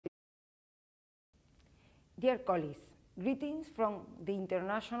Dear colleagues, greetings from the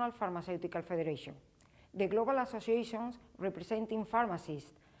International Pharmaceutical Federation, the global associations representing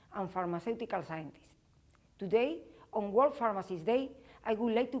pharmacists and pharmaceutical scientists. Today, on World Pharmacists Day, I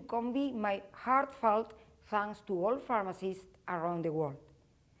would like to convey my heartfelt thanks to all pharmacists around the world.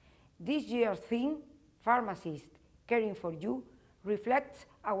 This year's theme, Pharmacists Caring for You, reflects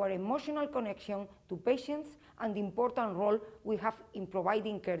our emotional connection to patients and the important role we have in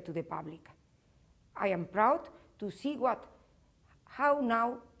providing care to the public. I am proud to see how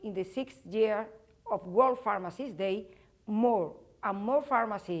now, in the 6th year of World Pharmacists Day, more and more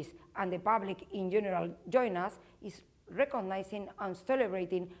pharmacists and the public in general join us in recognizing and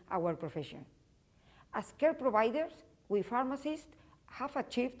celebrating our profession. As care providers, we pharmacists have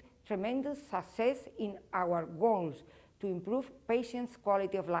achieved tremendous success in our goals to improve patients'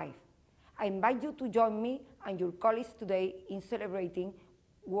 quality of life. I invite you to join me and your colleagues today in celebrating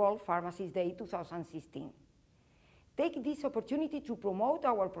World Pharmacists Day 2016. Take this opportunity to promote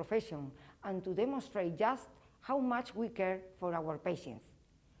our profession and to demonstrate just how much we care for our patients.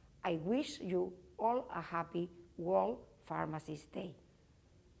 I wish you all a happy World Pharmacists Day.